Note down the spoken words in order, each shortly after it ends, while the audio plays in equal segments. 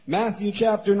Matthew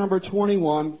chapter number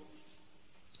 21,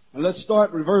 and let's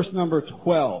start with verse number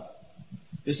 12.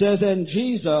 It says, "And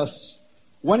Jesus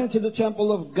went into the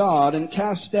temple of God and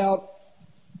cast out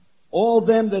all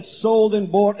them that sold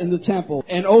and bought in the temple,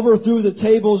 and overthrew the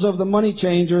tables of the money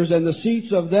changers and the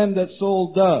seats of them that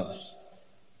sold doves,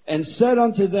 and said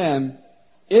unto them,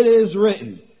 It is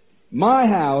written, My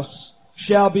house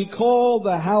shall be called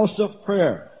the house of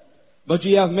prayer, but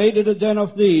ye have made it a den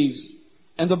of thieves.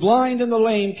 And the blind and the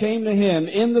lame came to him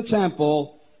in the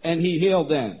temple, and he healed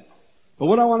them." But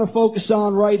what I want to focus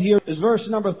on right here is verse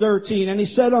number 13. "And he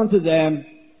said unto them,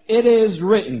 It is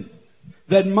written,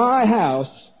 that my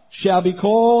house shall be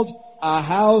called a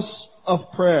house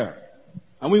of prayer."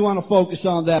 And we want to focus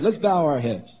on that. Let's bow our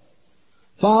heads.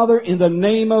 Father, in the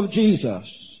name of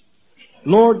Jesus,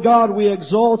 Lord God, we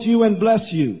exalt you and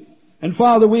bless you. And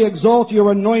Father, we exalt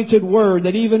your anointed word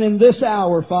that even in this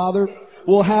hour, Father,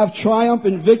 will have triumph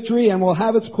and victory and will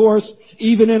have its course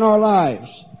even in our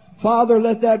lives. Father,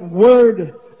 let that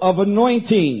word of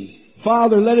anointing,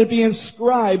 Father, let it be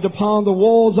inscribed upon the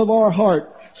walls of our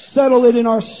heart. Settle it in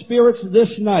our spirits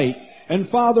this night. And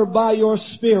Father, by your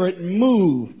Spirit,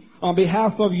 move on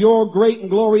behalf of your great and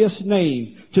glorious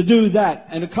name to do that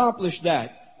and accomplish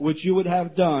that which you would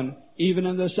have done even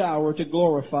in this hour to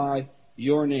glorify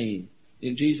your name.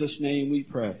 In Jesus' name we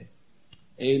pray.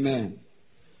 Amen.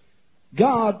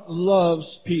 God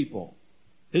loves people.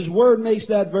 His Word makes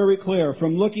that very clear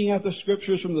from looking at the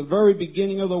Scriptures from the very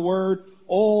beginning of the Word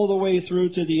all the way through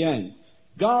to the end.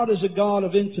 God is a God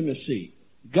of intimacy.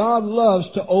 God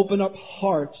loves to open up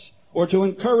hearts or to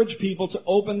encourage people to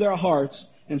open their hearts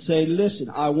and say, listen,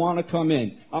 I want to come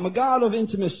in. I'm a God of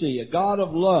intimacy, a God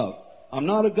of love. I'm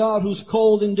not a God who's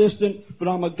cold and distant, but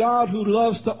I'm a God who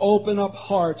loves to open up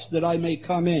hearts that I may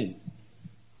come in.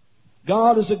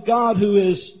 God is a God who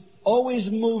is always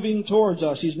moving towards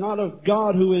us. He's not a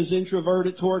God who is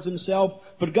introverted towards himself,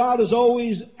 but God is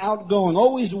always outgoing,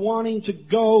 always wanting to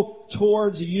go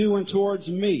towards you and towards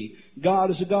me. God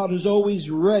is a God who's always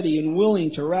ready and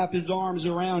willing to wrap his arms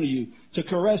around you, to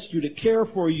caress you, to care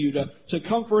for you, to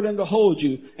comfort and to hold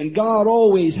you. And God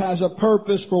always has a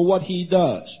purpose for what he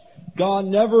does. God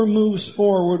never moves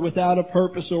forward without a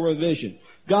purpose or a vision.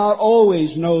 God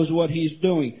always knows what he's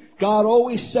doing. God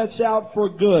always sets out for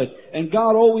good, and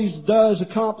God always does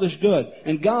accomplish good.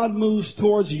 And God moves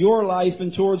towards your life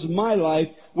and towards my life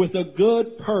with a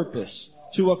good purpose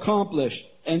to accomplish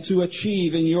and to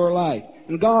achieve in your life.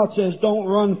 And God says, don't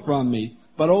run from me,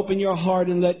 but open your heart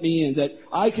and let me in, that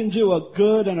I can do a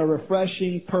good and a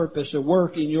refreshing purpose or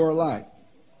work in your life.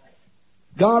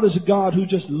 God is a God who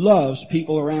just loves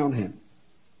people around him.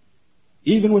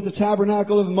 Even with the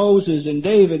tabernacle of Moses and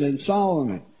David and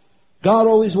Solomon, God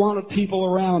always wanted people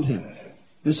around him.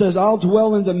 It says, I'll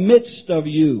dwell in the midst of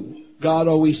you, God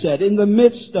always said, in the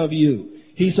midst of you.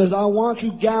 He says, I want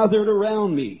you gathered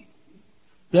around me,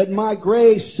 that my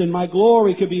grace and my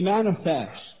glory could be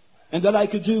manifest, and that I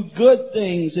could do good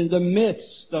things in the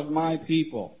midst of my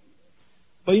people.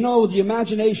 But you know, the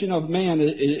imagination of man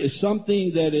is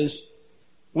something that is,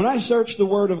 when I search the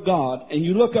Word of God, and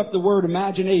you look up the word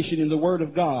imagination in the Word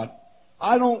of God,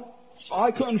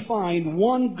 I couldn't find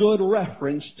one good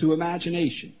reference to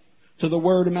imagination, to the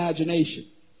word imagination.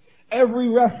 Every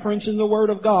reference in the Word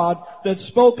of God that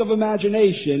spoke of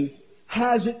imagination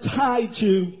has it tied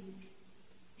to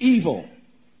evil.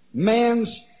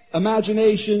 Man's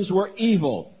imaginations were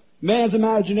evil. Man's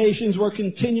imaginations were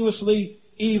continuously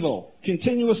evil,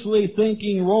 continuously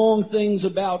thinking wrong things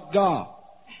about God.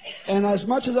 And as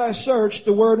much as I searched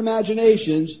the word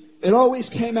imaginations, it always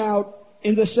came out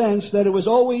in the sense that it was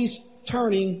always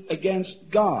turning against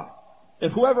God.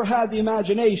 If whoever had the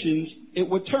imaginations, it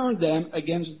would turn them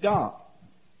against God.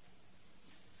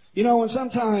 You know, and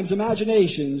sometimes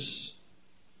imaginations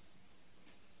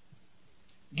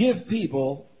give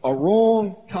people a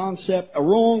wrong concept, a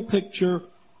wrong picture,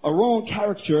 a wrong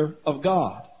character of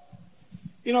God.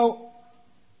 You know,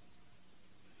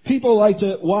 people like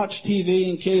to watch TV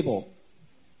and cable.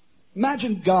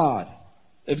 Imagine God.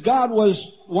 If God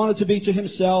wanted to be to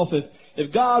himself,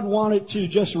 if God wanted to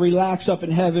just relax up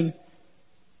in heaven,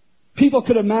 people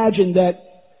could imagine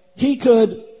that he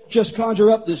could just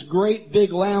conjure up this great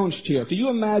big lounge chair. Could you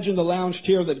imagine the lounge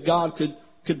chair that God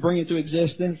could bring into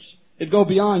existence? It'd go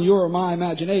beyond your or my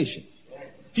imagination.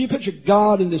 Can you picture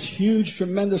God in this huge,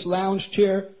 tremendous lounge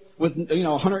chair with,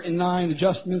 109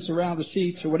 adjustments around the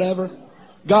seats or whatever?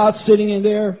 God sitting in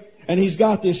there, and he's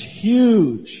got this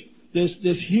huge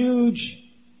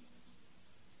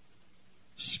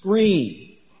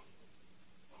screen.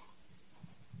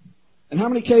 And how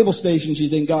many cable stations do you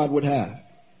think God would have?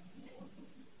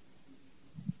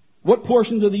 What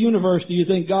portions of the universe do you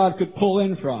think God could pull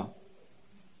in from?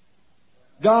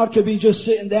 God could be just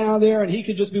sitting down there and He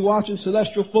could just be watching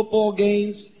celestial football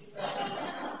games.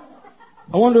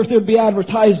 I wonder if there'd be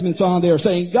advertisements on there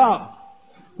saying, God,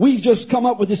 we've just come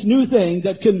up with this new thing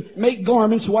that can make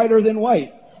garments whiter than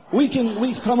white.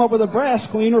 We've come up with a brass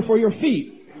cleaner for your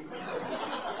feet.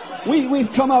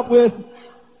 We've come up with,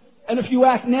 and if you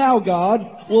act now,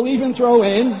 God, we'll even throw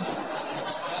in.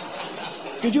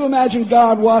 Could you imagine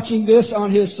God watching this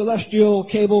on His celestial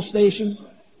cable station?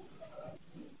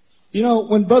 You know,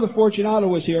 when Brother Fortunato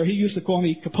was here, he used to call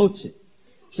me Capozzi.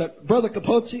 He said, Brother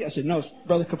Capozzi? I said, no, it's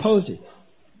Brother Capozzi.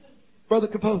 Brother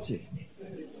Capozzi.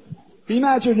 Can you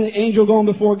imagine an angel going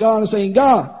before God and saying,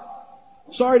 God,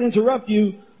 sorry to interrupt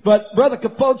you, but Brother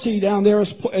Capozzi down there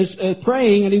is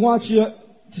praying and he wants you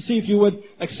to see if you would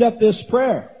accept this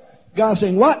prayer. God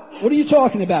saying, what? What are you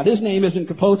talking about? His name isn't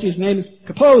Capozzi, his name is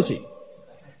Capozzi.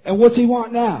 And what's he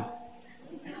want now?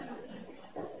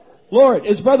 Lord,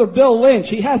 it's Brother Bill Lynch.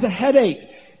 He has a headache.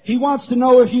 He wants to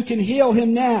know if you can heal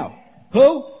him now.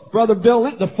 Who? Brother Bill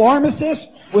Lynch, the pharmacist?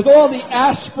 With all the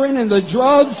aspirin and the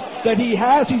drugs that he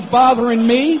has, he's bothering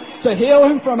me to heal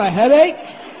him from a headache?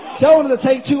 Tell him to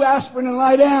take 2 aspirin and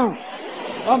lie down.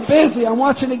 I'm busy. I'm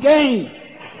watching the game.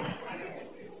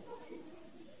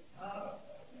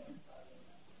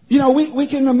 You know, we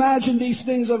can imagine these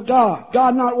things of God.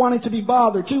 God not wanting to be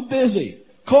bothered, too busy,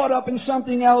 caught up in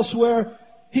something else where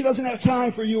He doesn't have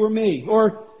time for you or me.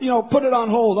 Or, you know, put it on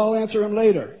hold. I'll answer him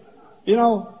later. You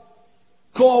know,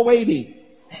 call waiting.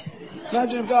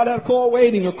 Imagine if God had call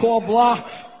waiting or call block.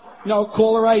 You know,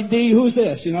 caller ID. Who's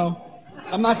this? You know,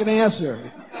 I'm not going to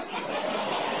answer.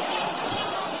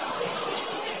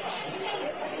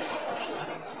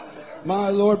 My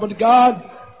Lord, but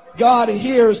God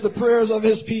hears the prayers of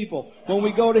His people when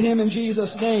we go to Him in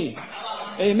Jesus' name.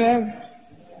 Amen.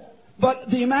 But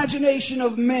the imagination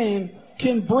of man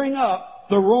can bring up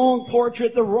the wrong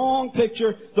portrait, the wrong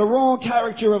picture, the wrong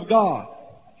character of God.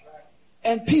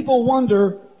 And people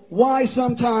wonder why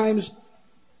sometimes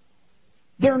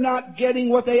they're not getting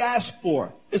what they ask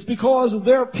for. It's because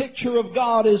their picture of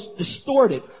God is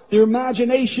distorted. Their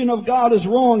imagination of God is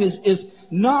wrong, is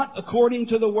not according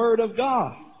to the Word of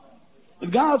God.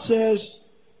 And God says,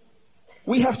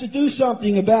 we have to do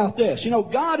something about this. You know,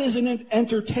 God isn't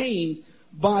entertained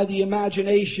by the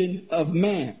imagination of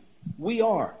man. We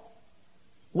are.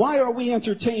 Why are we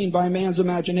entertained by man's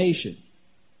imagination?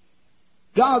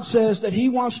 God says that He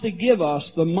wants to give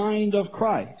us the mind of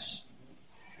Christ.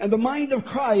 And the mind of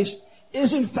Christ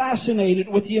isn't fascinated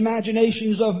with the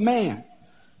imaginations of man.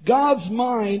 God's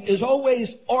mind is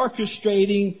always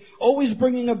orchestrating, always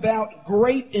bringing about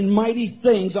great and mighty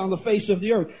things on the face of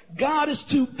the earth. God is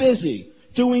too busy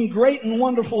doing great and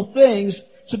wonderful things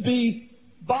to be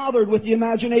bothered with the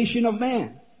imagination of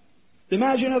man. The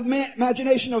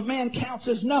imagination of man counts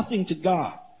as nothing to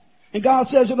God. And God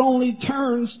says it only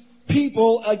turns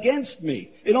people against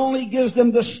me. It only gives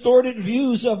them distorted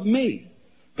views of me.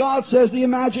 God says the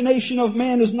imagination of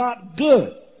man is not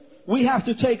good. We have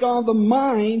to take on the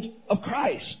mind of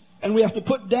Christ. And we have to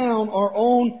put down our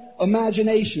own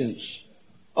imaginations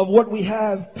of what we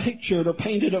have pictured or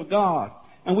painted of God.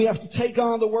 And we have to take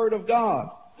on the Word of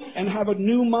God and have a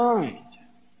new mind.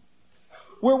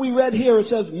 Where we read here, it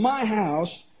says, my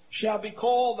house shall be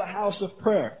called the house of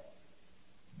prayer.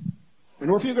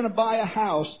 And if you're going to buy a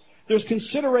house, there's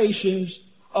considerations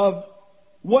of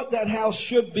what that house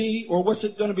should be or what's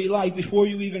it going to be like before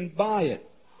you even buy it.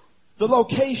 The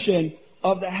location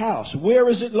of the house. Where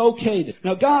is it located?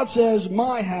 Now God says,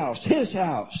 my house, His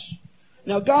house.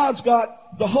 Now God's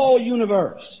got the whole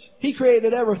universe. He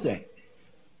created everything.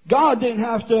 God didn't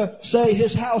have to say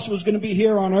His house was going to be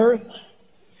here on earth.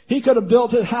 He could have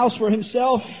built a house for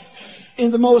Himself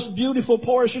in the most beautiful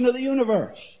portion of the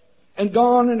universe and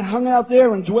gone and hung out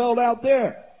there and dwelled out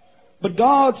there. But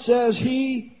God says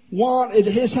He wanted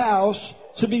His house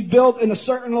to be built in a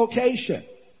certain location.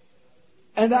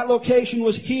 And that location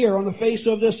was here on the face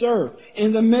of this earth,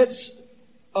 in the midst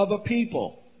of a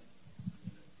people.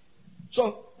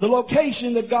 So the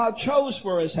location that God chose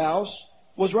for His house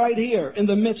was right here, in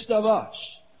the midst of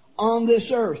us, on this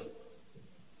earth.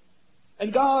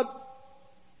 And God,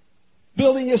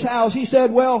 building His house, He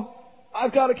said, well,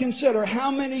 I've got to consider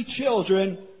how many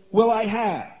children will I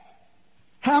have?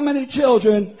 How many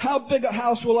children, how big a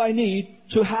house will I need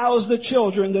to house the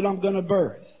children that I'm going to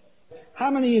birth? How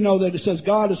many of you know that it says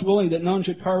God is willing that none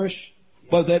should perish,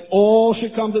 but that all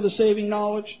should come to the saving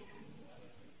knowledge?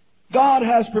 God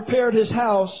has prepared His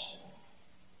house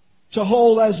to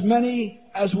hold as many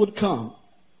as would come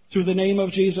through the name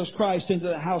of Jesus Christ into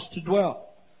the house to dwell.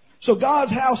 So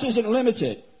God's house isn't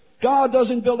limited. God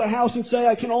doesn't build a house and say,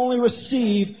 I can only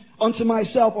receive unto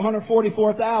myself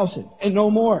 144,000 and no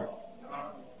more.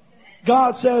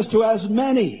 God says to as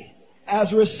many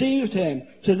as received him,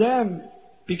 to them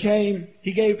he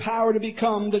gave power to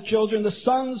become the children, the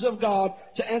sons of God,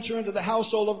 to enter into the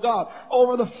household of God.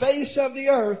 Over the face of the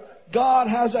earth, God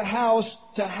has a house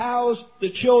to house the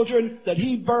children that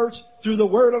he births through the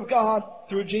Word of God,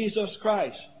 through Jesus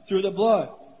Christ, through the blood.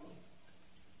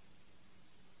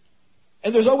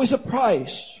 And there's always a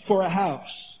price for a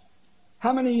house.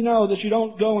 How many of you know that you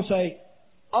don't go and say,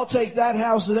 I'll take that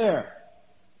house there?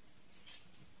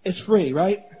 It's free,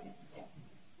 right?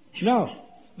 No.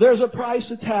 There's a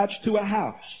price attached to a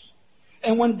house.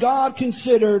 And when God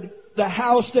considered the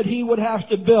house that he would have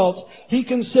to build, he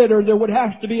considered there would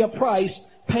have to be a price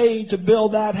paid to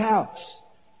build that house.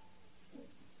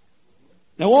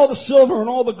 Now all the silver and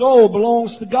all the gold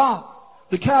belongs to God.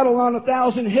 The cattle on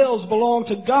 1,000 hills belong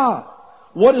to God.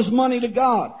 What is money to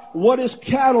God? What is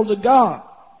cattle to God?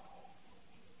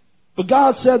 But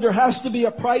God said there has to be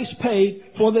a price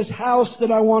paid for this house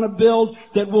that I want to build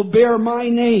that will bear my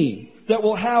name, that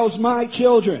will house my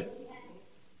children,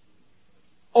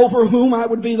 over whom I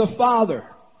would be the father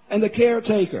and the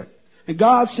caretaker. And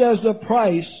God says the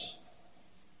price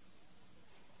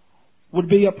would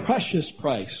be a precious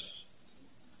price.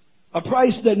 A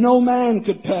price that no man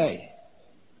could pay.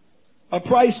 A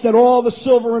price that all the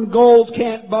silver and gold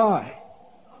can't buy.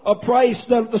 A price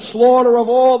that the slaughter of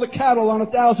all the cattle on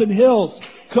 1,000 hills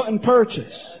couldn't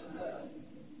purchase.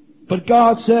 But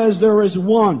God says there is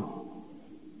one.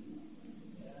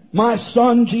 My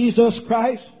Son, Jesus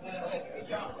Christ,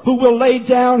 who will lay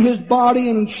down his body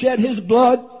and shed his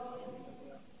blood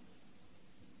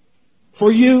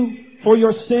for you, for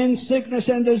your sin, sickness,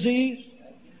 and disease,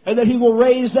 and that he will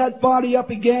raise that body up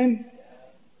again.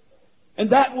 And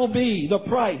that will be the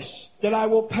price that I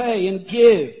will pay and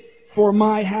give for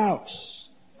my house,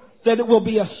 that it will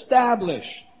be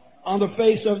established on the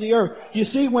face of the earth. You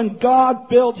see, when God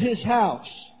built his house,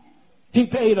 he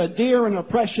paid a dear and a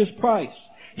precious price.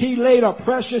 He laid a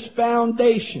precious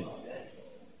foundation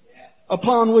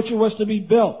upon which it was to be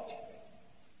built.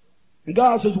 And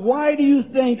God says, why do you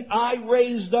think I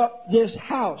raised up this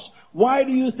house? Why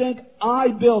do you think I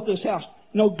built this house?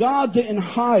 No, God didn't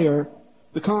hire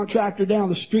the contractor down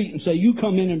the street and say, you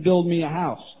come in and build me a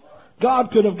house.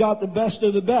 God could have got the best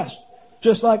of the best,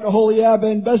 just like Aholiab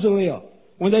and Bezalel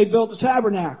when they built the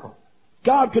tabernacle.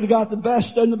 God could have got the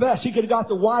best and the best. He could have got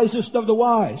the wisest of the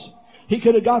wise. He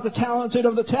could have got the talented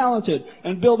of the talented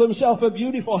and built himself a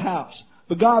beautiful house.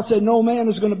 But God said, no man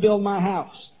is going to build my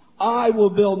house. I will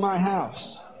build my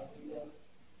house.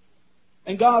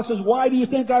 And God says, why do you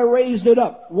think I raised it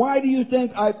up? Why do you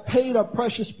think I paid a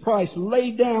precious price,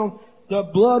 laid down the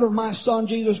blood of my Son,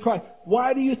 Jesus Christ?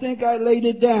 Why do you think I laid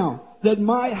it down? That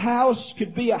my house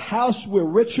could be a house where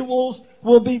rituals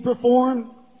will be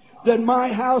performed? That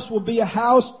my house will be a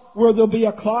house where there'll be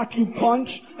a clock you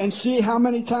punch and see how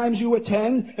many times you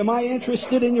attend? Am I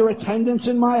interested in your attendance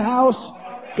in my house?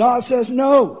 God says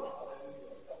no.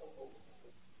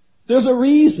 There's a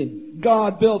reason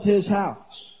God built his house.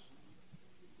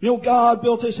 You know, God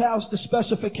built his house to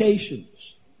specifications.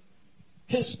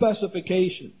 His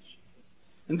specifications.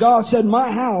 And God said,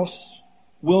 my house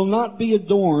will not be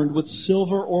adorned with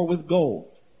silver or with gold.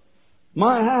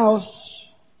 My house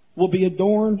will be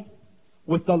adorned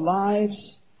with the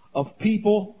lives of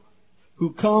people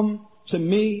who come to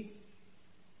me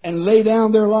and lay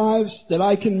down their lives that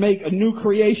I can make a new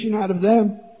creation out of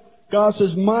them. God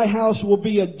says, my house will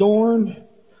be adorned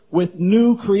with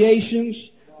new creations.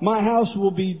 My house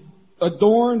will be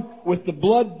adorned with the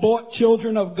blood-bought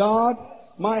children of God.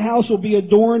 My house will be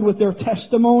adorned with their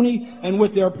testimony and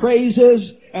with their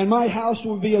praises. And my house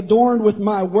will be adorned with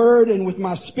my word and with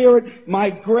my spirit. My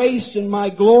grace and my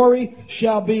glory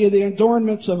shall be the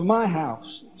adornments of my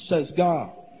house, says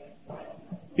God.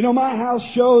 You know, my house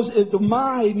shows, if the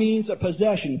my means a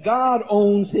possession. God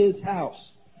owns his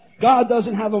house. God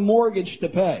doesn't have a mortgage to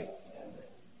pay.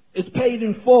 It's paid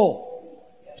in full.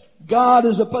 God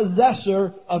is the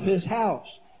possessor of his house.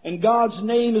 And God's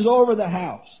name is over the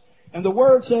house. And the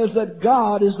Word says that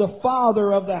God is the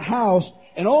Father of the house.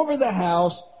 And over the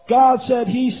house, God said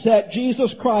he set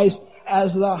Jesus Christ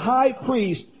as the high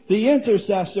priest, the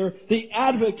intercessor, the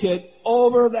advocate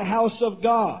over the house of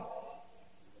God.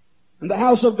 And the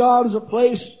house of God is a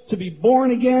place to be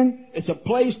born again. It's a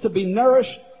place to be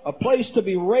nourished, a place to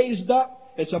be raised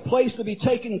up. It's a place to be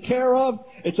taken care of.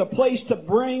 It's a place to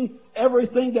bring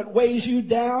everything that weighs you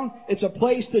down. It's a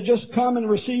place to just come and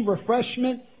receive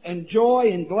refreshment and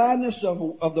joy and gladness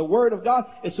of the Word of God.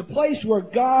 It's a place where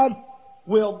God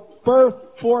will birth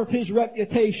forth his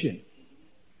reputation.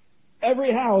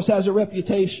 Every house has a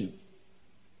reputation.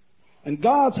 And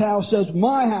God's house says,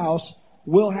 my house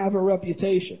will have a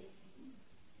reputation.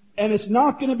 And it's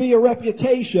not going to be a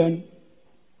reputation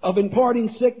of imparting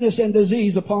sickness and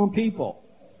disease upon people.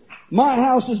 My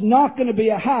house is not going to be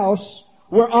a house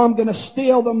where I'm going to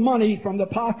steal the money from the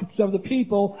pockets of the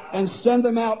people and send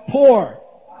them out poor,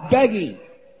 begging.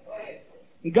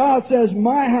 And God says,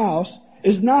 my house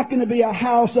is not going to be a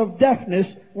house of deafness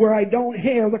where I don't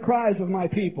hear the cries of my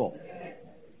people.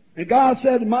 And God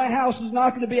said, my house is not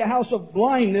going to be a house of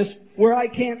blindness where I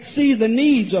can't see the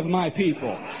needs of my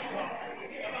people.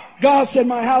 God said,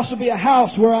 my house will be a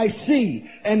house where I see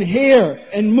and hear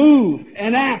and move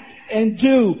and act and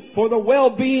do for the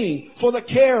well-being, for the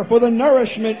care, for the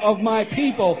nourishment of my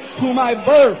people whom I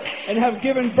birth and have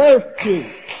given birth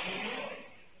to.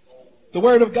 The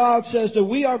Word of God says that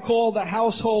we are called the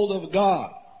household of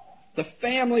God, the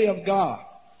family of God.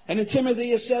 And in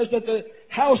Timothy it says that the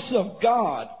house of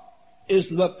God is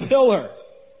the pillar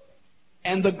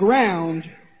and the ground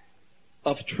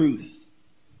of truth.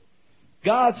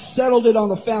 God settled it on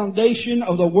the foundation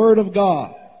of the Word of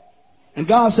God. And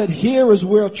God said, here is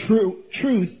where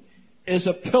truth is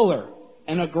a pillar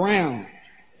and a ground.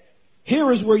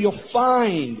 Here is where you'll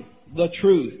find the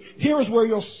truth. Here is where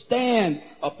you'll stand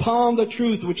upon the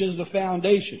truth, which is the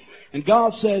foundation. And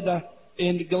God said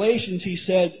in Galatians, He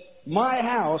said, my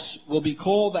house will be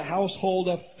called the household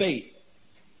of faith.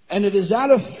 And it is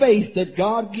out of faith that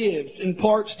God gives,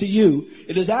 imparts to you.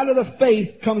 It is out of the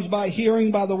faith comes by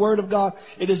hearing by the Word of God.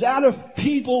 It is out of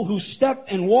people who step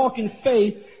and walk in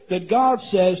faith that God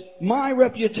says, my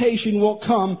reputation will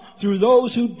come through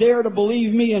those who dare to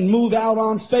believe me and move out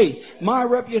on faith. My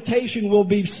reputation will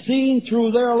be seen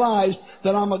through their lives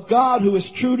that I'm a God who is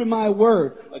true to my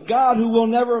word. A God who will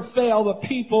never fail the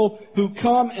people who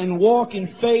come and walk in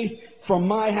faith from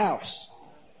my house.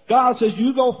 God says,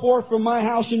 you go forth from my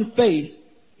house in faith.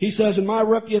 He says, and my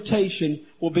reputation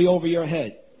will be over your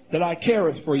head. That I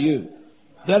careth for you.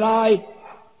 That I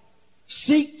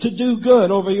seek to do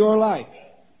good over your life.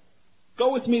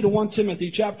 Go with me to 1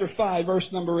 Timothy chapter 5,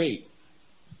 verse number 8.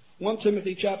 1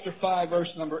 Timothy chapter 5,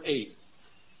 verse number 8.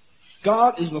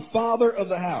 God is the father of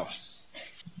the house.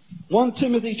 1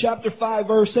 Timothy chapter 5,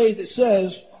 verse 8, it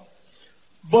says,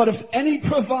 but if any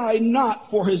provide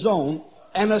not for his own,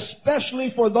 and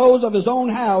especially for those of his own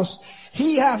house,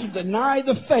 he hath denied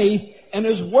the faith and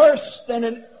is worse than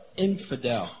an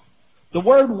infidel. The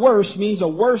word worse means a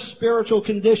worse spiritual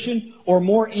condition or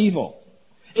more evil.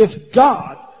 If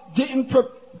God didn't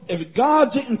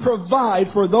provide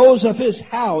for those of His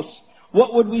house,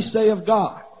 what would we say of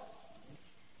God?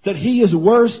 That He is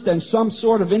worse than some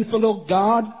sort of infidel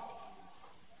God?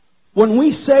 When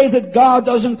we say that God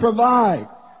doesn't provide,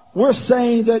 we're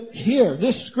saying that here,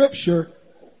 this scripture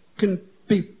can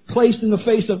be placed in the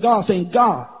face of God, saying,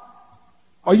 God,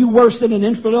 are you worse than an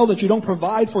infidel that you don't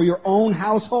provide for your own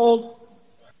household?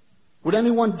 Would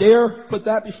anyone dare put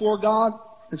that before God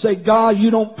and say, God,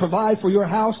 you don't provide for your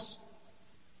house?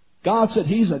 God said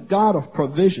He's a God of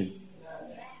provision.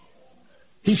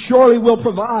 He surely will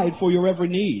provide for your every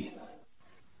need.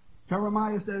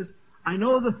 Jeremiah says, I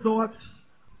know the thoughts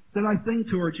that I think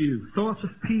towards you, thoughts of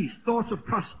peace, thoughts of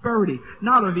prosperity,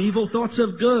 not of evil, thoughts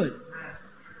of good.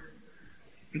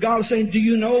 And God is saying, do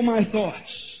you know my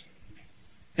thoughts?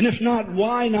 And if not,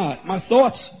 why not? My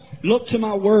thoughts, look to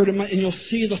my word and you'll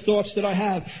see the thoughts that I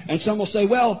have. And some will say,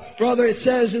 well, brother, it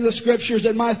says in the scriptures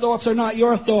that my thoughts are not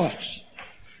your thoughts.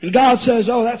 And God says,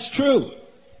 oh, that's true.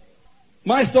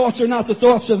 My thoughts are not the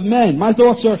thoughts of men. My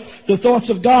thoughts are the thoughts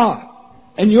of God.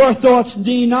 And your thoughts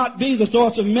need not be the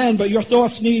thoughts of men, but your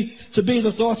thoughts need to be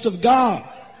the thoughts of God.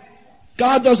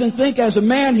 God doesn't think as a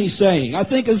man, He's saying. I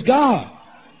think as God.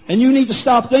 And you need to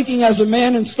stop thinking as a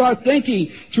man and start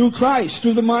thinking through Christ,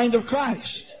 through the mind of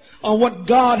Christ, on what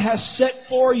God has set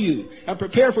for you and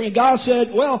prepared for you. God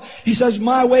said, well, He says,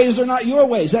 my ways are not your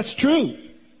ways. That's true.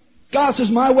 God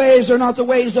says, my ways are not the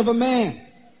ways of a man.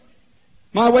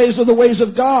 My ways are the ways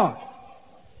of God.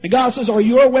 And God says, are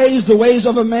your ways the ways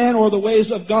of a man or the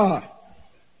ways of God?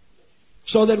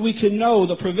 So that we can know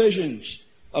the provisions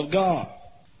of God.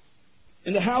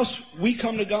 In the house, we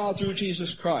come to God through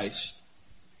Jesus Christ.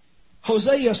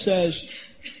 Hosea says,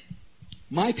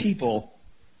 my people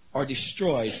are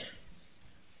destroyed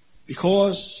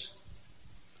because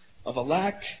of a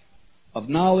lack of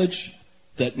knowledge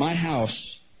that my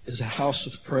house is a house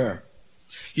of prayer.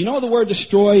 You know the word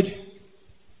destroyed?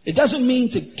 It doesn't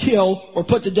mean to kill or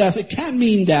put to death. It can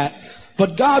mean that,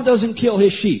 but God doesn't kill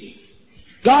His sheep.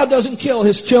 God doesn't kill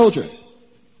His children.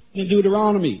 In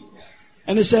Deuteronomy.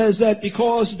 And it says that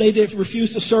because they did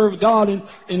refuse to serve God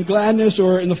in gladness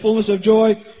or in the fullness of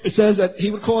joy, it says that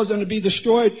He would cause them to be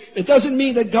destroyed. It doesn't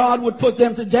mean that God would put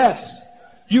them to death.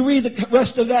 You read the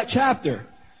rest of that chapter.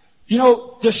 You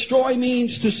know, destroy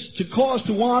means to cause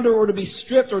to wander or to be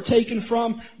stripped or taken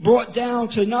from, brought down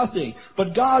to nothing.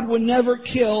 But God would never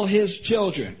kill His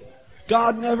children.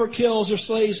 God never kills or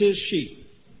slays His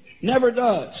sheep. Never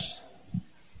does.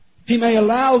 He may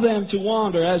allow them to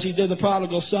wander as He did the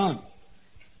prodigal son.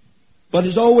 But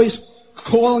He's always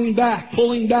calling back,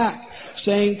 pulling back,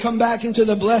 saying, come back into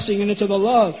the blessing and into the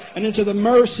love and into the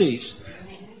mercies.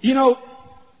 You know,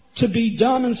 to be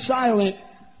dumb and silent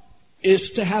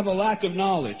is to have a lack of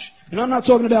knowledge. And I'm not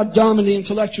talking about dumb in the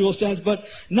intellectual sense, but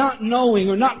not knowing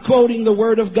or not quoting the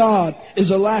Word of God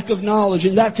is a lack of knowledge,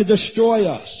 and that could destroy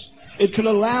us. It could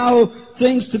allow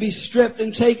things to be stripped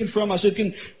and taken from us. It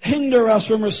can hinder us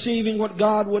from receiving what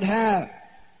God would have.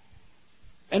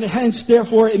 And hence,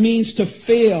 therefore, it means to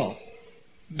fail,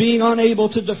 being unable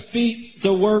to defeat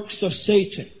the works of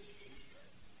Satan,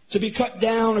 to be cut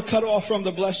down or cut off from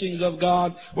the blessings of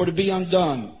God, or to be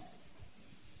undone.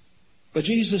 But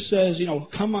Jesus says, you know,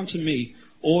 come unto me,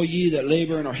 all ye that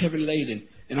labor and are heavy laden,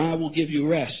 and I will give you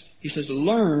rest. He says,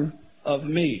 learn of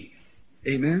me.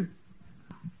 Amen.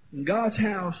 And God's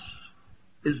house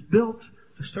is built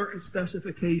to certain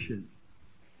specifications.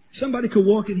 Somebody could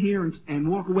walk in here and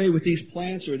walk away with these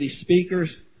plants or these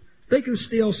speakers. They can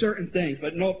steal certain things,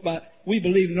 but we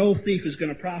believe no thief is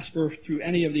going to prosper through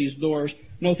any of these doors.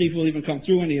 No thief will even come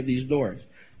through any of these doors.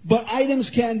 But items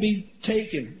can be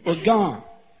taken or gone.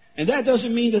 And that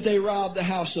doesn't mean that they robbed the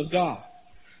house of God.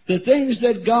 The things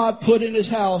that God put in His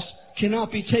house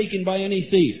cannot be taken by any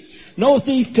thief. No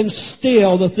thief can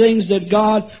steal the things that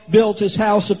God built His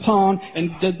house upon,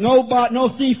 and that no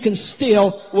thief can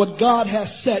steal what God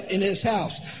has set in His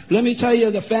house. Let me tell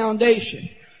you the foundation.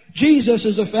 Jesus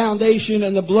is the foundation,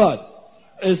 and the blood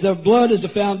is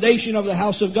the foundation of the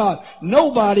house of God.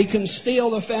 Nobody can steal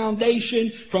the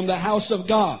foundation from the house of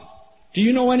God. Do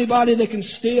you know anybody that can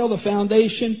steal the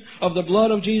foundation of the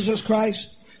blood of Jesus Christ?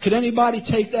 Could anybody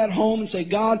take that home and say,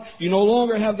 God, you no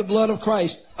longer have the blood of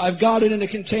Christ. I've got it in a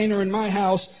container in my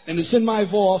house, and it's in my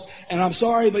vault, and I'm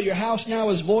sorry, but your house now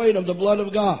is void of the blood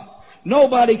of God.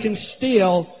 Nobody can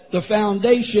steal the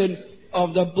foundation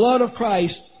of the blood of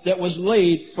Christ that was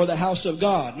laid for the house of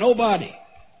God. Nobody.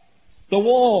 The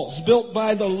walls built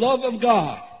by the love of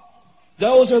God,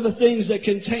 those are the things that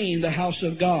contain the house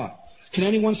of God. Can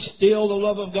anyone steal the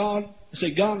love of God and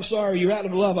say, God, I'm sorry, you're out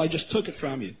of love, I just took it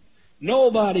from you?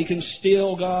 Nobody can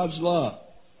steal God's love.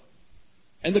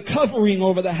 And the covering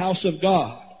over the house of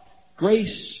God,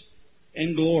 grace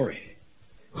and glory.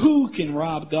 Who can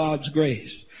rob God's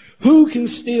grace? Who can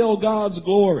steal God's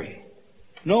glory?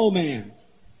 No man.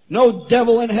 No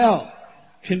devil in hell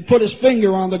can put his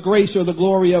finger on the grace or the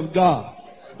glory of God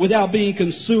without being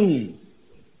consumed.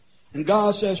 And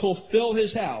God says He'll fill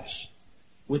His house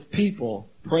with people,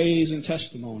 praise, and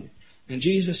testimony. And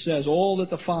Jesus says, all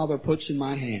that the Father puts in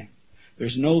my hand,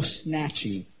 there's no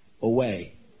snatching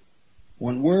away.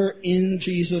 When we're in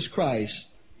Jesus Christ,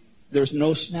 there's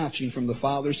no snatching from the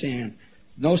Father's hand,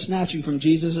 no snatching from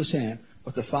Jesus' hand,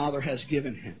 what the Father has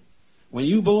given Him. When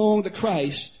you belong to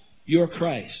Christ, you're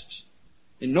Christ's.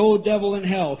 And no devil in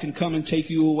hell can come and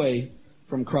take you away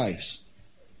from Christ.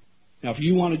 Now, if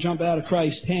you want to jump out of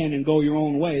Christ's hand and go your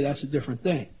own way, that's a different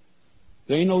thing.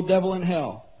 There ain't no devil in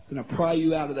hell going to pry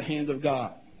you out of the hand of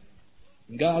God.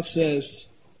 And God says,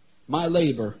 my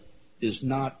labor is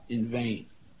not in vain.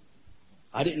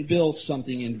 I didn't build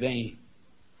something in vain.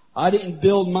 I didn't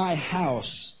build my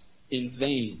house in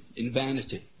vain, in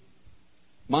vanity.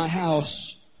 My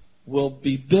house will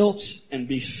be built and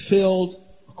be filled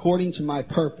according to my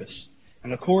purpose,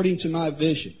 and according to my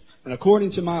vision, and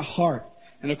according to my heart,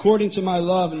 and according to my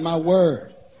love and my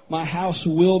word. My house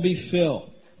will be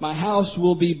filled. My house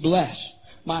will be blessed.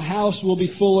 My house will be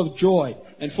full of joy,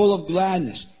 and full of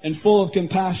gladness, and full of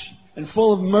compassion, and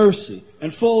full of mercy,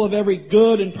 and full of every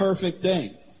good and perfect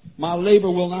thing. My labor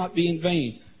will not be in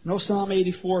vain. You know, Psalm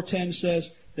 84:10 says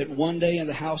that one day in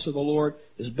the house of the Lord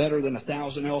is better than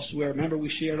 1,000 elsewhere. Remember we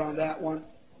shared on that one?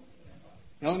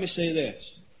 Now let me say this.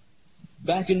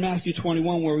 Back in Matthew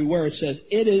 21 where we were, it says,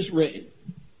 it is written.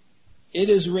 It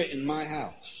is written, my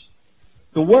house.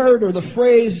 The word or the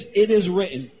phrase, it is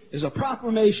written, is a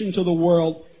proclamation to the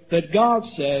world that God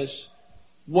says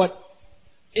what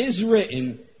is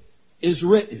written is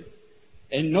written.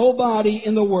 And nobody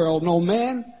in the world, no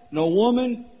man, no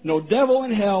woman, no devil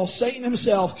in hell, Satan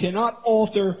himself cannot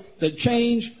alter, the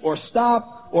change, or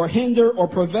stop, or hinder, or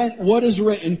prevent what is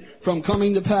written from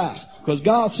coming to pass. Because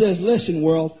God says, listen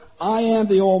world, I am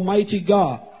the Almighty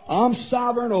God. I'm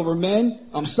sovereign over men.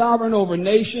 I'm sovereign over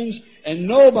nations. And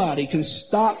nobody can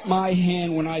stop my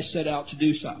hand when I set out to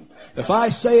do something. If I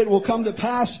say it will come to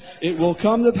pass, it will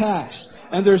come to pass.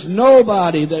 And there's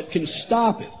nobody that can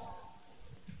stop it.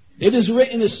 It is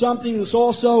written as something that's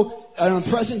also in the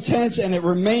present tense, and it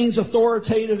remains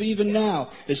authoritative even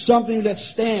now. It's something that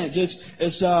stands.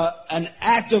 It's an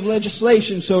act of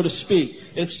legislation, so to speak.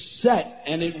 It's set,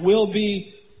 and it will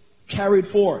be carried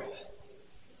forth.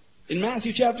 In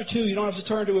Matthew chapter 2, you don't have to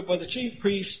turn to it, but the chief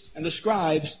priests and the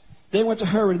scribes, they went to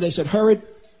Herod and they said, Herod,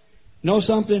 know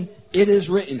something? It is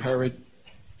written, Herod.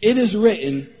 It is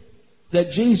written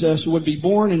that Jesus would be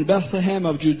born in Bethlehem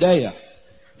of Judea.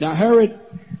 Now, Herod,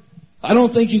 I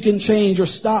don't think you can change or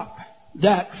stop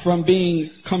that from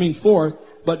coming forth,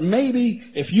 but maybe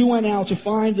if you went out to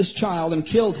find this child and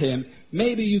killed him,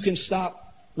 maybe you can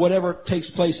stop whatever takes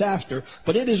place after.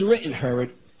 But it is written,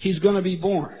 Herod, he's going to be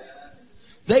born.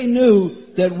 They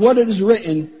knew that what it is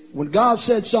written, when God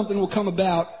said something will come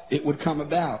about, it would come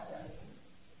about.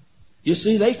 You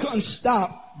see, they couldn't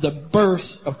stop the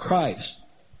birth of Christ.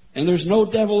 And there's no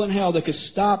devil in hell that could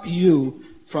stop you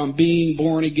from being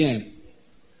born again.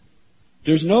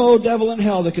 There's no devil in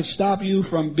hell that could stop you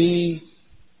from being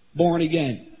born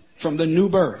again, from the new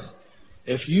birth.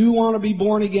 If you want to be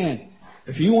born again,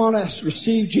 if you want to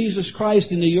receive Jesus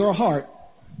Christ into your heart,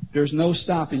 there's no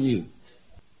stopping you.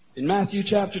 In Matthew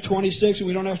chapter 26, and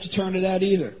we don't have to turn to that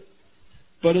either,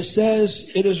 but it says,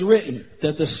 it is written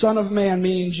that the Son of Man,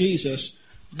 meaning Jesus,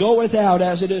 goeth out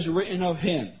as it is written of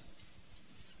him.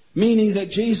 Meaning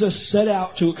that Jesus set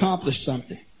out to accomplish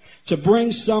something, to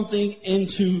bring something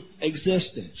into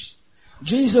existence.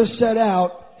 Jesus set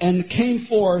out and came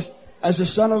forth as the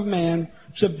Son of Man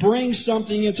to bring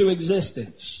something into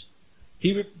existence.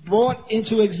 He brought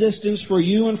into existence for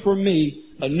you and for me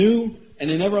a new and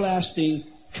an everlasting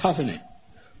covenant.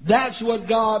 That's what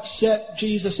God set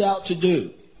Jesus out to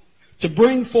do. To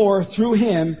bring forth through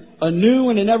him a new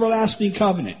and an everlasting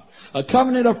covenant. A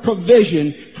covenant of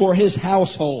provision for his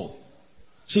household.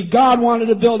 See, God wanted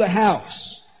to build a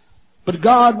house. But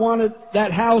God wanted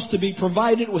that house to be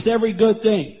provided with every good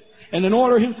thing. And in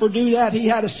order for him to do that, he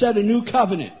had to set a new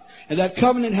covenant. And that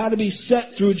covenant had to be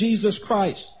set through Jesus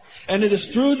Christ. And it is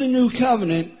through the new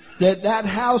covenant that that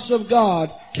house of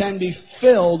God can be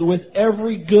filled with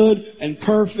every good and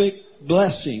perfect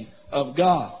blessing of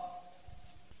God.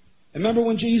 Remember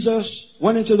when Jesus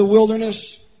went into the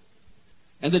wilderness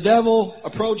and the devil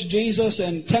approached Jesus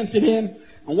and tempted him?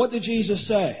 And what did Jesus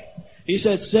say? He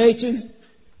said, Satan,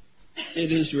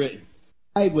 it is written.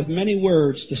 He tried with many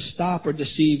words to stop or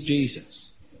deceive Jesus.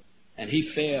 And he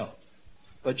failed.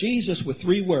 But Jesus, with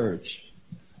 3 words,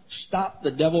 stopped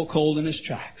the devil cold in his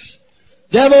tracks.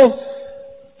 Devil,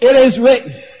 it is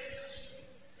written.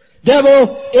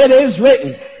 Devil, it is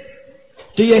written.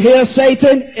 Do you hear,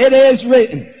 Satan? It is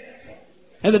written.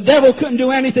 And the devil couldn't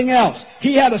do anything else.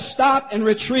 He had to stop and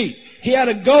retreat. He had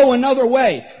to go another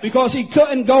way because he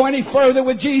couldn't go any further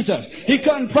with Jesus. He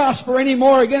couldn't prosper any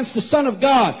more against the Son of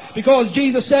God because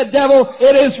Jesus said, devil,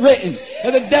 it is written.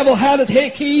 And the devil had to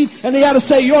take heed and he had to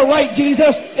say, you're right,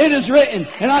 Jesus, it is written.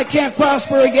 And I can't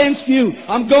prosper against you.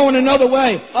 I'm going another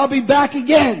way. I'll be back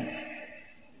again.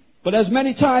 But as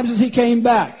many times as he came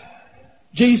back,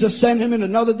 Jesus sent him in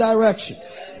another direction.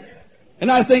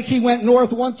 And I think he went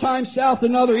north one time, south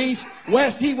another, east,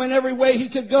 west. He went every way he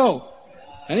could go.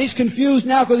 And he's confused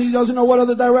now because he doesn't know what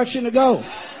other direction to go.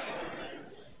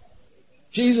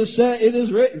 Jesus said, it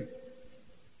is written.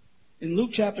 In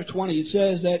Luke chapter 20, it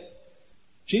says that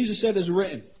Jesus said it is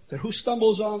written, that who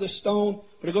stumbles on this stone,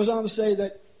 but it goes on to say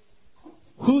that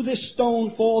who this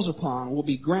stone falls upon will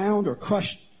be ground or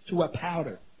crushed to a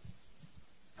powder.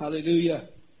 Hallelujah.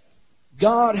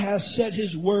 God has set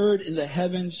his word in the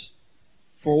heavens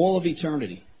for all of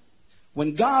eternity.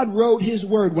 When God wrote his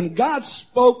word, when God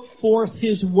spoke forth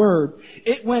his word,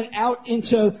 it went out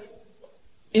into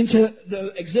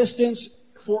the existence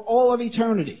for all of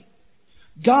eternity.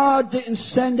 God didn't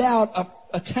send out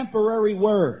a temporary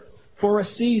word for a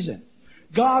season.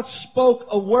 God spoke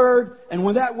a word, and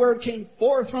when that word came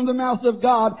forth from the mouth of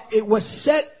God, it was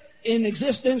set in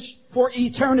existence for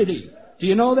eternity. Do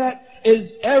you know that?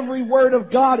 Every word of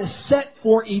God is set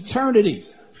for eternity.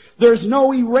 There's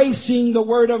no erasing the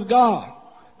Word of God.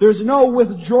 There's no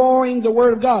withdrawing the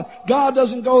Word of God. God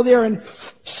doesn't go there and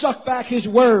suck back His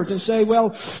words and say,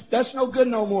 well, that's no good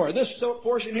no more. This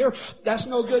portion here, that's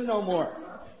no good no more.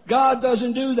 God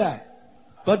doesn't do that.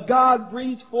 But God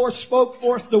breathed forth, spoke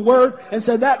forth the Word and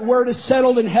said that Word is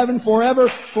settled in heaven forever,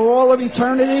 for all of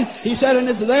eternity. He said, and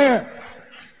it's there.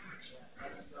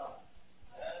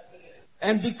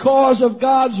 And because of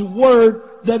God's Word,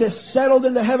 that is settled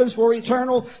in the heavens for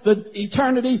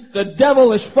eternity. The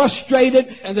devil is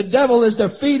frustrated and the devil is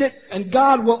defeated, and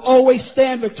God will always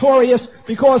stand victorious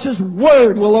because His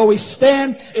Word will always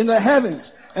stand in the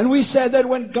heavens. And we said that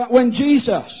when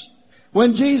Jesus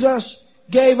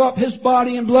gave up His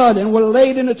body and blood and was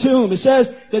laid in a tomb, it says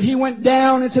that He went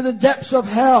down into the depths of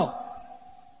hell.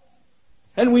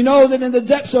 And we know that in the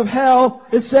depths of hell,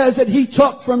 it says that He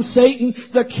took from Satan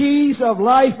the keys of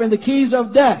life and the keys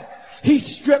of death. He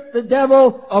stripped the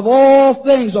devil of all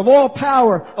things, of all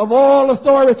power, of all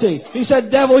authority. He said,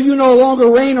 devil, you no longer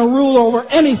reign or rule over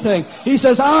anything. He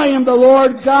says, I am the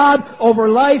Lord God over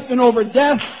life and over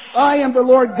death. I am the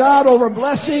Lord God over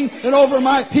blessing and over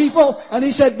my people. And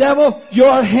He said, devil,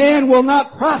 your hand will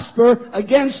not prosper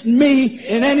against me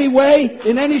in any way,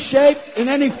 in any shape, in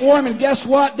any form. And guess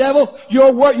what, devil?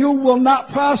 You will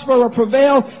not prosper or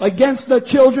prevail against the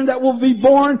children that will be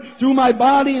born through my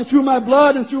body and through my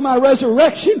blood and through my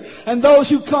resurrection. And those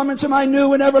who come into my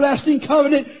new and everlasting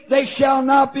covenant, they shall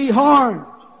not be harmed.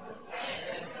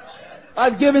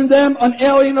 I've given them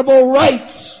unalienable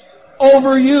rights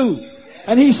over you.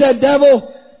 And He said,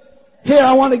 devil, here,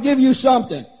 I want to give you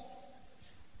something.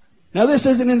 Now, this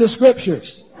isn't in the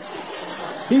Scriptures.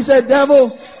 He said,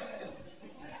 devil,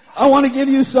 I want to give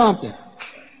you something.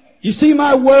 You see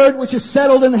my word which is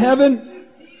settled in heaven?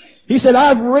 He said,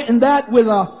 I've written that with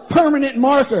a permanent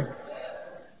marker.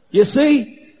 You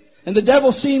see? And the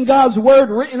devil seen God's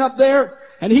word written up there,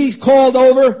 and he called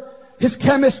over his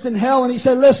chemist in hell, and he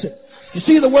said, listen, you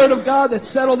see the word of God that's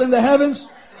settled in the heavens?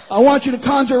 I want you to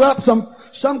conjure up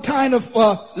some kind of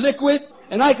liquid,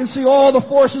 and I can see all the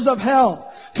forces of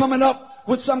hell coming up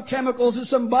with some chemicals and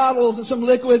some bottles and some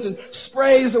liquids and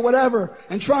sprays or whatever,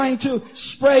 and trying to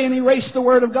spray and erase the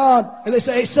word of God. And they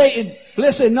say, hey, Satan,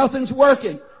 listen, nothing's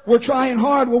working. We're trying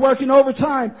hard. We're working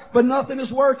overtime, but nothing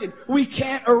is working. We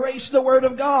can't erase the word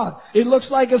of God. It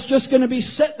looks like it's just going to be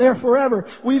set there forever.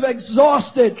 We've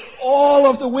exhausted all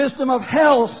of the wisdom of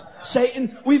hell's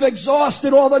Satan. We've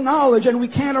exhausted all the knowledge, and we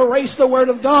can't erase the word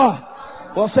of God.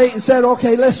 Well, Satan said,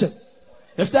 okay, listen,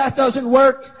 if that doesn't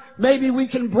work, maybe we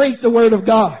can break the word of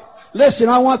God. Listen,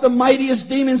 I want the mightiest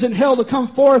demons in hell to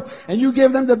come forth, and you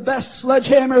give them the best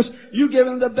sledgehammers, you give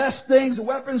them the best things,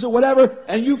 weapons or whatever,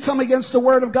 and you come against the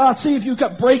word of God. See if you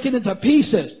can break it into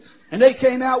pieces. And they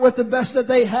came out with the best that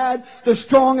they had. The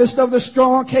strongest of the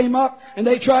strong came up, and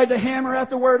they tried to hammer at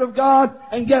the word of God,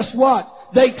 and guess what?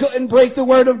 They couldn't break the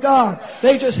word of God.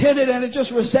 They just hit it, and it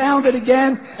just resounded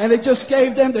again, and it just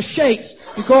gave them the shakes.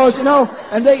 Because,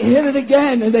 and they hit it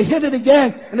again, and they hit it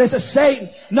again, and they said, Satan,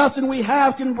 nothing we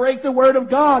have can break the word of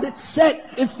God. It's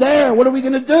set. It's there. What are we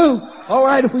going to do? All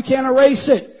right, if we can't erase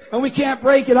it, and we can't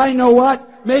break it, I know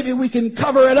what? Maybe we can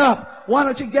cover it up. Why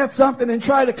don't you get something and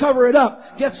try to cover it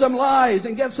up? Get some lies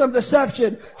and get some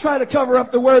deception. Try to cover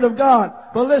up the word of God.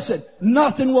 But listen,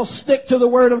 nothing will stick to the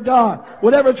word of God.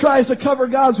 Whatever tries to cover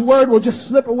God's word will just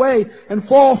slip away and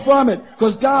fall from it.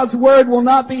 Because God's word will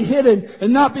not be hidden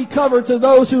and not be covered to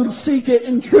those who seek it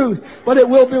in truth, but it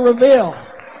will be revealed.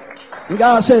 And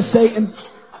God says, Satan,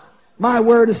 my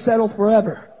word is settled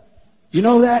forever. You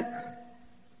know that?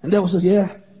 And the devil says,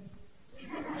 yeah.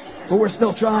 But we're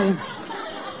still trying.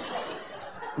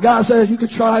 God says, you can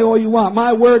try all you want.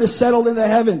 My word is settled in the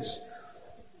heavens.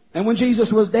 And when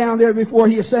Jesus was down there before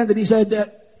He ascended, He said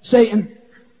that, Satan,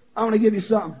 I want to give you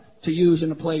something to use and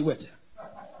to play with.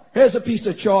 Here's a piece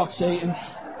of chalk, Satan.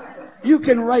 You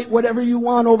can write whatever you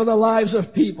want over the lives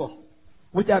of people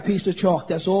with that piece of chalk.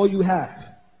 That's all you have.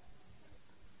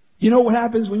 You know what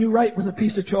happens when you write with a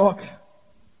piece of chalk?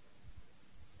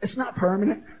 It's not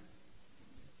permanent.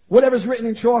 Whatever's written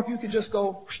in chalk, you can just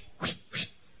go,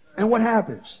 and what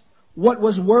happens? What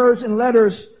was words and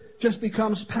letters just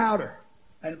becomes powder.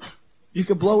 And you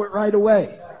can blow it right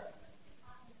away.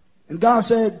 And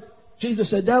Jesus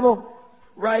said, devil,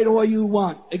 write all you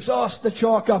want. Exhaust the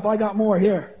chalk up. I got more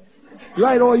here.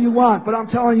 Write all you want. But I'm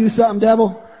telling you something,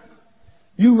 devil.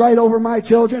 You write over my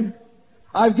children.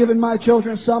 I've given my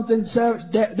children something,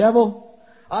 devil.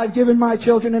 I've given my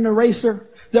children an eraser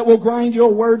that will grind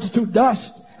your words to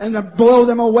dust and to blow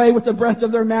them away with the breath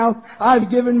of their mouth.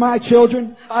 I've given my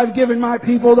children, I've given my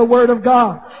people the Word of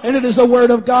God. And it is the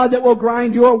Word of God that will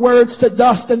grind your words to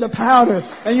dust and to powder.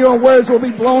 And your words will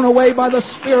be blown away by the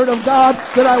Spirit of God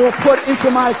that I will put into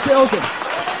my children.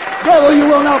 Devil, you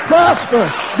will not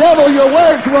prosper. Devil, your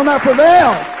words will not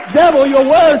prevail. Devil, your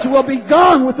words will be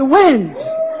gone with the wind.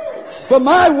 But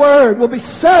my word will be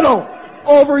settled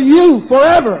over you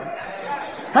forever.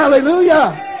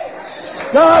 Hallelujah.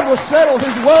 God will settle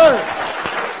His word.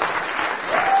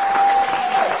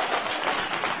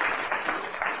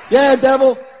 Yeah,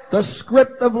 devil, The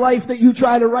script of life that you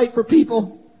try to write for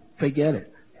people, forget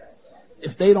it.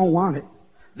 If they don't want it,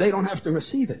 they don't have to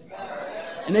receive it.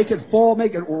 And they could fall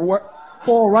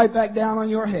right back down on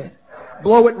your head.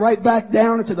 Blow it right back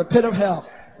down into the pit of hell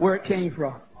where it came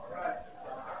from.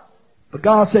 But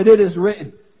God said, it is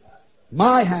written,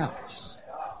 my house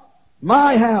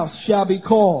shall be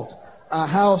called a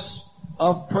house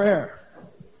of prayer.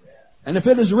 And if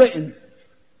it is written,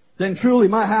 then truly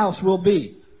my house will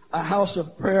be a house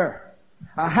of prayer.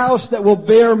 A house that will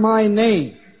bear my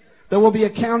name, that will be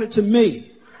accounted to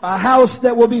me. A house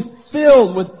that will be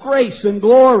filled with grace and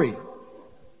glory.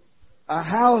 A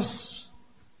house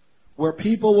where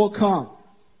people will come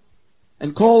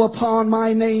and call upon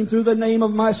my name through the name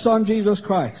of my Son Jesus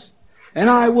Christ. And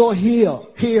I will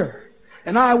hear,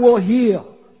 and I will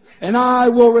heal, and I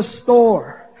will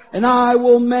restore, and I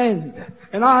will mend,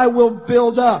 and I will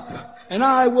build up, and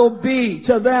I will be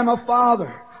to them a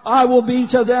father. I will be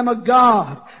to them a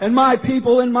God, and my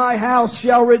people in my house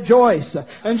shall rejoice,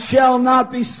 and shall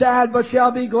not be sad, but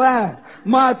shall be glad.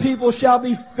 My people shall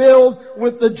be filled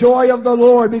with the joy of the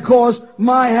Lord, because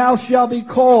my house shall be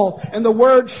called, and the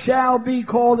word shall be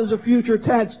called as a future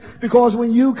tense, because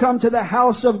when you come to the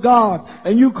house of God,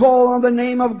 and you call on the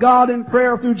name of God in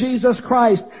prayer through Jesus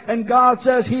Christ, and God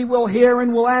says He will hear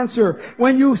and will answer.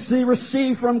 When you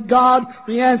receive from God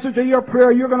the answer to your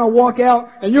prayer, you're going to walk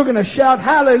out and you're going to shout,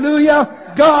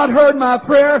 hallelujah! God heard my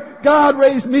prayer. God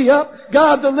raised me up.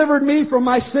 God delivered me from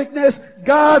my sickness.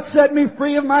 God set me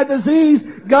free of my disease.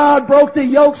 God broke the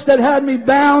yokes that had me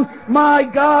bound. My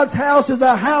God's house is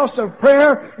a house of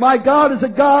prayer. My God is a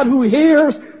God who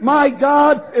hears. My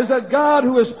God is a God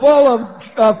who is full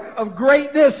of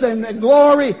greatness and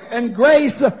glory and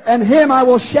grace. And Him I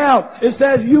will shout. It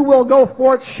says you will go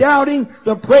forth shouting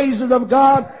the praises of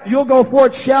God. You'll go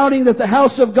forth shouting that the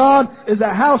house of God is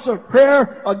a house of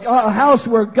prayer, a house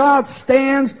where God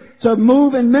stands to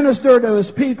move and minister to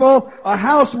His people, a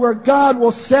house where God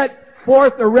will set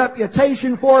forth a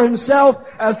reputation for Himself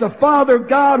as the Father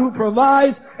God who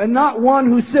provides, and not one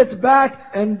who sits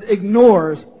back and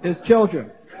ignores His children.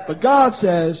 But God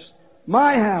says,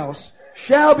 my house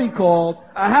shall be called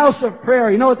a house of prayer.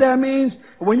 You know what that means?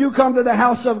 When you come to the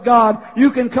house of God,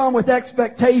 you can come with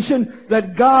expectation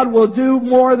that God will do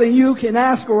more than you can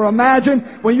ask or imagine.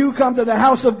 When you come to the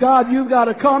house of God, you've got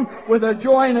to come with a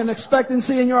joy and an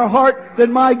expectancy in your heart that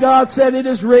my God said, it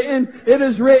is written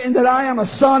that I am a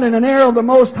son and an heir of the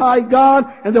Most High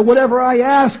God, and that whatever I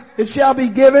ask, it shall be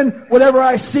given. Whatever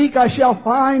I seek, I shall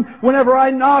find. Whenever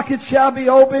I knock, it shall be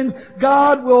opened.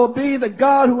 God will be the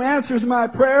God who answers my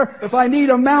prayer. If I need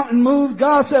a mountain moved,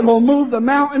 God said He'll move the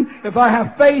mountain. If I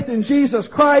have faith in Jesus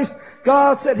Christ,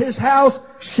 God said His house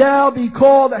shall be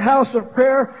called a house of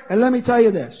prayer. And let me tell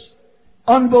you this,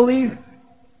 unbelief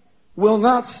will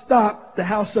not stop the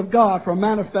house of God from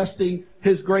manifesting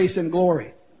His grace and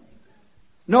glory.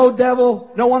 No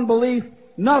devil, no unbelief,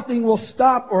 nothing will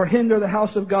stop or hinder the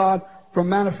house of God from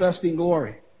manifesting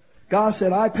glory. God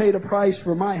said, I paid a price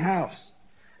for my house,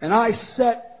 and I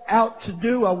set out to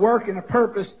do a work and a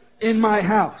purpose in my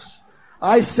house.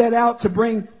 I set out to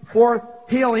bring forth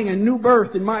healing and new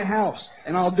birth in my house,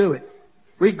 and I'll do it.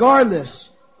 Regardless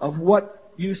of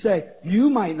what you say. You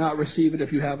might not receive it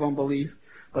if you have unbelief,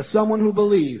 but someone who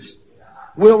believes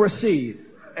will receive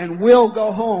and will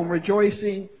go home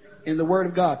rejoicing in the Word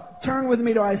of God. Turn with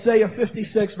me to Isaiah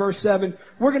 56 verse 7.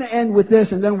 We're going to end with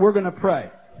this, and then we're going to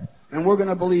pray. And we're going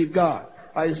to believe God.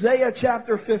 Isaiah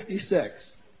chapter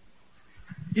 56.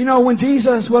 You know, when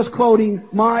Jesus was quoting,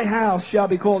 my house shall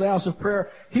be called a house of prayer,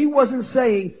 He wasn't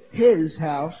saying His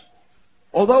house.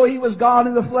 Although He was God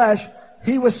in the flesh,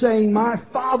 He was saying, my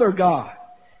Father God,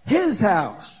 His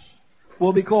house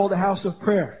will be called a house of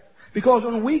prayer. Because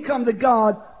when we come to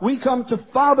God, we come to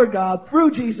Father God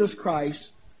through Jesus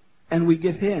Christ, and we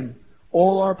give Him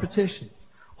all our petitions,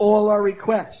 all our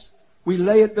requests. We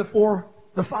lay it before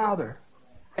the Father.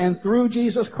 And through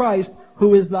Jesus Christ,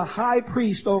 who is the high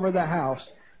priest over the house,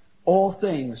 all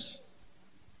things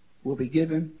will be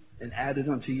given and added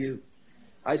unto you.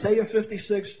 Isaiah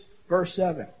 56 verse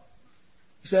 7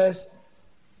 says,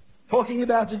 talking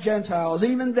about the Gentiles,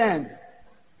 even then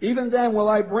will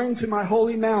I bring to my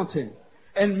holy mountain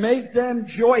and make them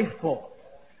joyful.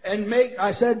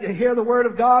 I said, hear the word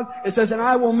of God. It says, and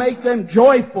I will make them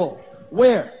joyful.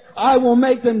 Where? I will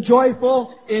make them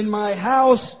joyful in my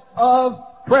house of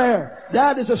prayer.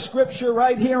 That is a scripture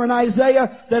right here in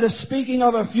Isaiah that is speaking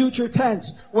of a future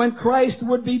tense. When Christ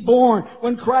would be born,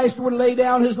 when Christ would lay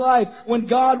down His life, when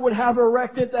God would have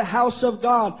erected the house of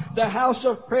God, the house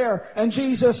of prayer. And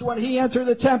Jesus, when He entered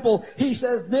the temple, He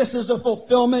says this is the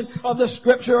fulfillment of the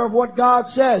scripture of what God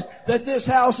says. That this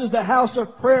house is the house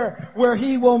of prayer where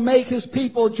He will make His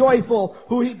people joyful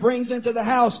who He brings into the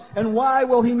house. And why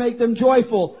will He make them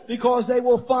joyful? Because they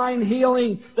will find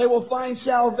healing. They will find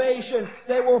salvation.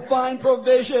 They will find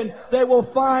provision. They will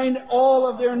find all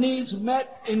of their needs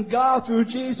met in God through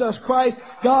Jesus Christ.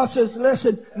 God says,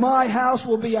 listen, my house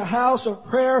will be a house of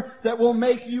prayer that will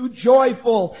make you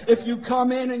joyful if you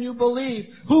come in and you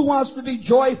believe. Who wants to be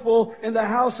joyful in the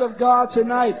house of God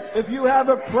tonight? If you have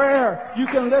a prayer, you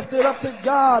can lift it up to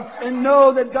God and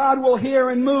know that God will hear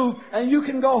and move, and you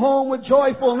can go home with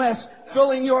joyfulness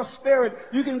filling your spirit.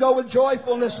 You can go with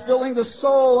joyfulness filling the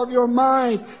soul of your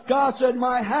mind. God said,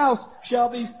 my house shall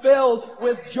be filled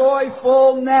with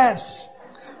joyfulness.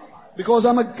 Because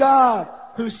I'm a God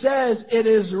who says it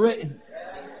is written.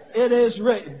 It is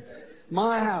written.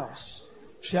 My house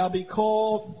shall be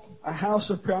called a house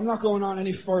of prayer. I'm not going on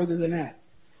any further than that.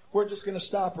 We're just going to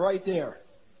stop right there.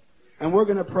 And we're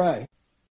going to pray.